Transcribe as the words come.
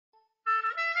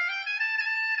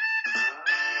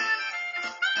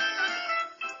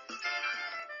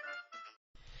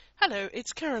Hello,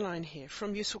 it's Caroline here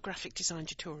from Useful Graphic Design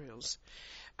Tutorials,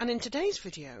 and in today's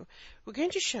video we're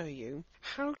going to show you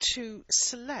how to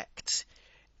select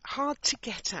hard to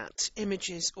get at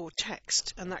images or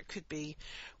text, and that could be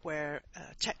where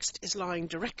text is lying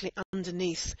directly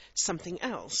underneath something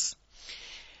else.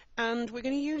 And we're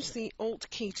going to use the Alt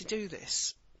key to do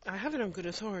this. I have it on good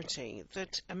authority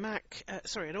that an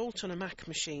Alt on a Mac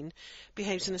machine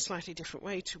behaves in a slightly different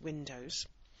way to Windows.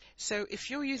 So if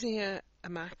you're using a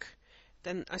Mac,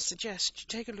 then I suggest you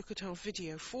take a look at our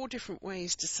video, 4 different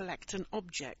ways to select an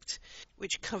object,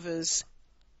 which covers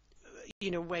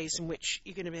ways in which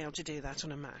you're going to be able to do that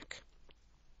on a Mac.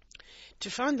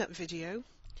 To find that video,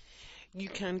 you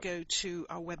can go to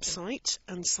our website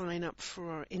and sign up for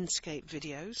our Inkscape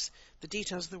videos. The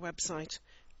details of the website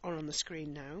are on the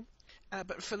screen now.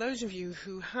 But for those of you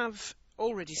who have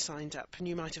already signed up and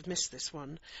you might have missed this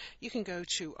one, you can go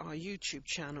to our YouTube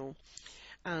channel,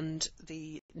 and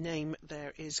the name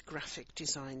there is Graphic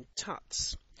Design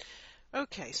Tuts.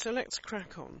 Okay, so let's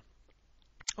crack on.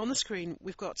 On the screen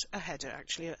we've got a header,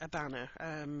 actually a banner,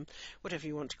 whatever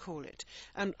you want to call it,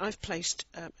 and I've placed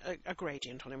a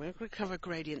gradient on it. We're going to cover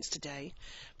gradients today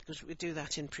because we do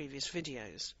that in previous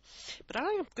videos, but I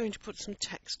am going to put some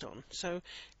text on. So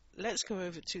let's go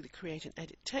over to the Create and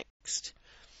Edit Text,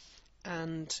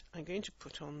 and I'm going to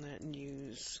put on the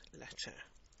newsletter.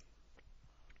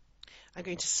 I'm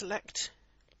going to select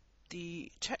the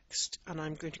text, and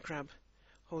I'm going to grab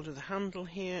hold of the handle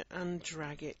here and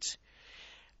drag it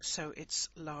so it's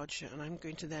larger, and I'm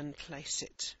going to then place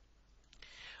it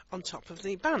on top of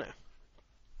the banner.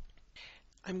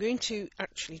 I'm going to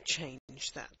actually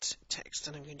change that text,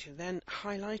 and I'm going to then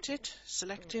highlight it,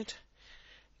 select it,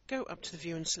 go up to the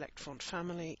View and select Font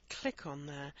Family, click on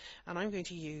there, and I'm going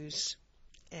to use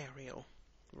Arial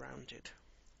Rounded.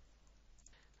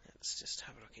 Let's just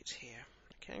have a look, it's here.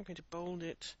 Okay, I'm going to bold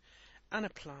it and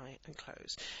apply and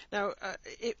close. Now,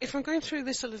 if I'm going through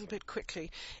this a little bit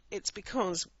quickly, it's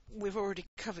because we've already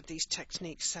covered these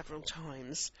techniques several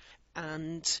times,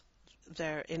 and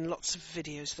they're in lots of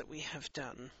videos that we have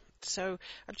done. So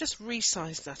I've just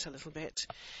resized that a little bit.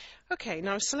 Okay,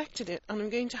 now I've selected it, and I'm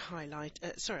going to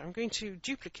I'm going to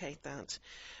duplicate that,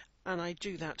 and I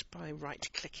do that by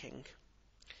right-clicking.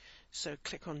 So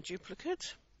click on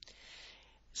Duplicate.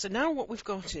 So now what we've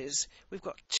got is, we've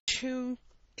got 2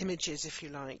 images, if you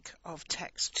like, of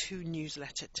text, 2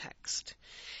 newsletter text.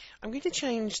 I'm going to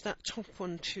change that top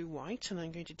one to white, and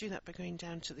I'm going to do that by going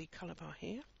down to the colour bar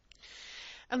here.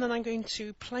 And then I'm going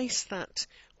to place that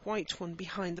white one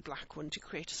behind the black one to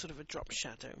create a sort of a drop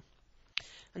shadow.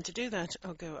 And to do that,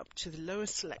 I'll go up to the lower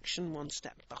selection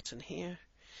 1-step button here,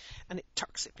 and it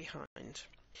tucks it behind.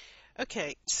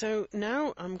 Okay, so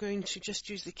now I'm going to just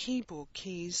use the keyboard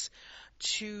keys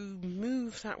to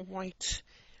move that white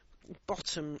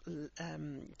bottom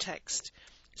text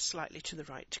slightly to the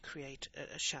right to create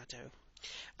a shadow.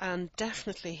 And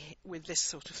definitely with this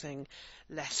sort of thing,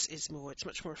 less is more. It's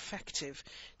much more effective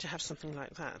to have something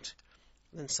like that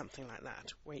than something like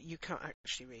that, where you can't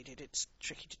actually read it. It's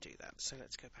tricky to do that, so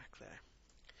let's go back there.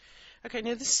 Okay,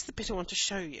 now this is the bit I want to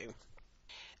show you.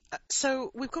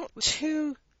 So we've got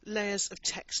 2 layers of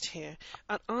text here,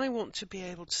 and I want to be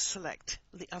able to select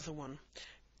the other one.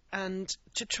 And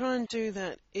to try and do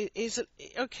that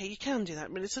okay, you can do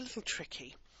that, but it's a little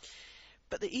tricky.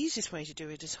 But the easiest way to do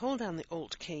it is hold down the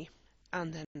Alt key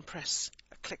and then press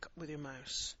a click with your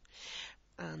mouse,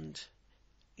 and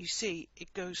you see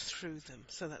it goes through them.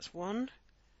 So that's 1,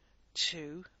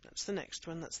 2, that's the next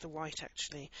one, that's the white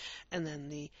actually, and then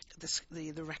the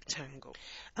rectangle.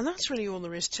 And that's really all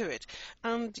there is to it.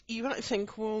 And you might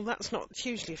think, well, that's not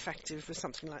hugely effective with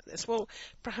something like this. Well,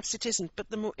 perhaps it isn't, but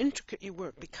the more intricate your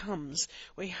work becomes,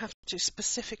 where you have to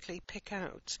specifically pick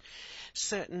out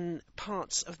certain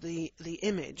parts of the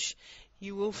image,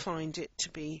 you will find it to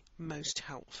be most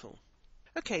helpful.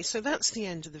 Okay, so that's the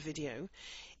end of the video.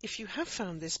 If you have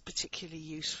found this particularly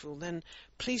useful, then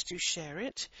please do share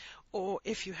it, or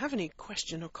if you have any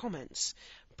question or comments,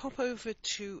 pop over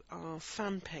to our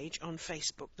fan page on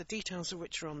Facebook, the details of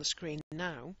which are on the screen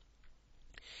now,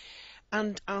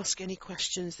 and ask any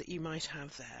questions that you might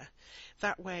have there.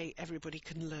 That way everybody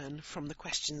can learn from the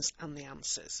questions and the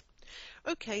answers.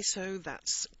 Okay, so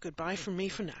that's goodbye from me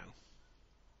for now.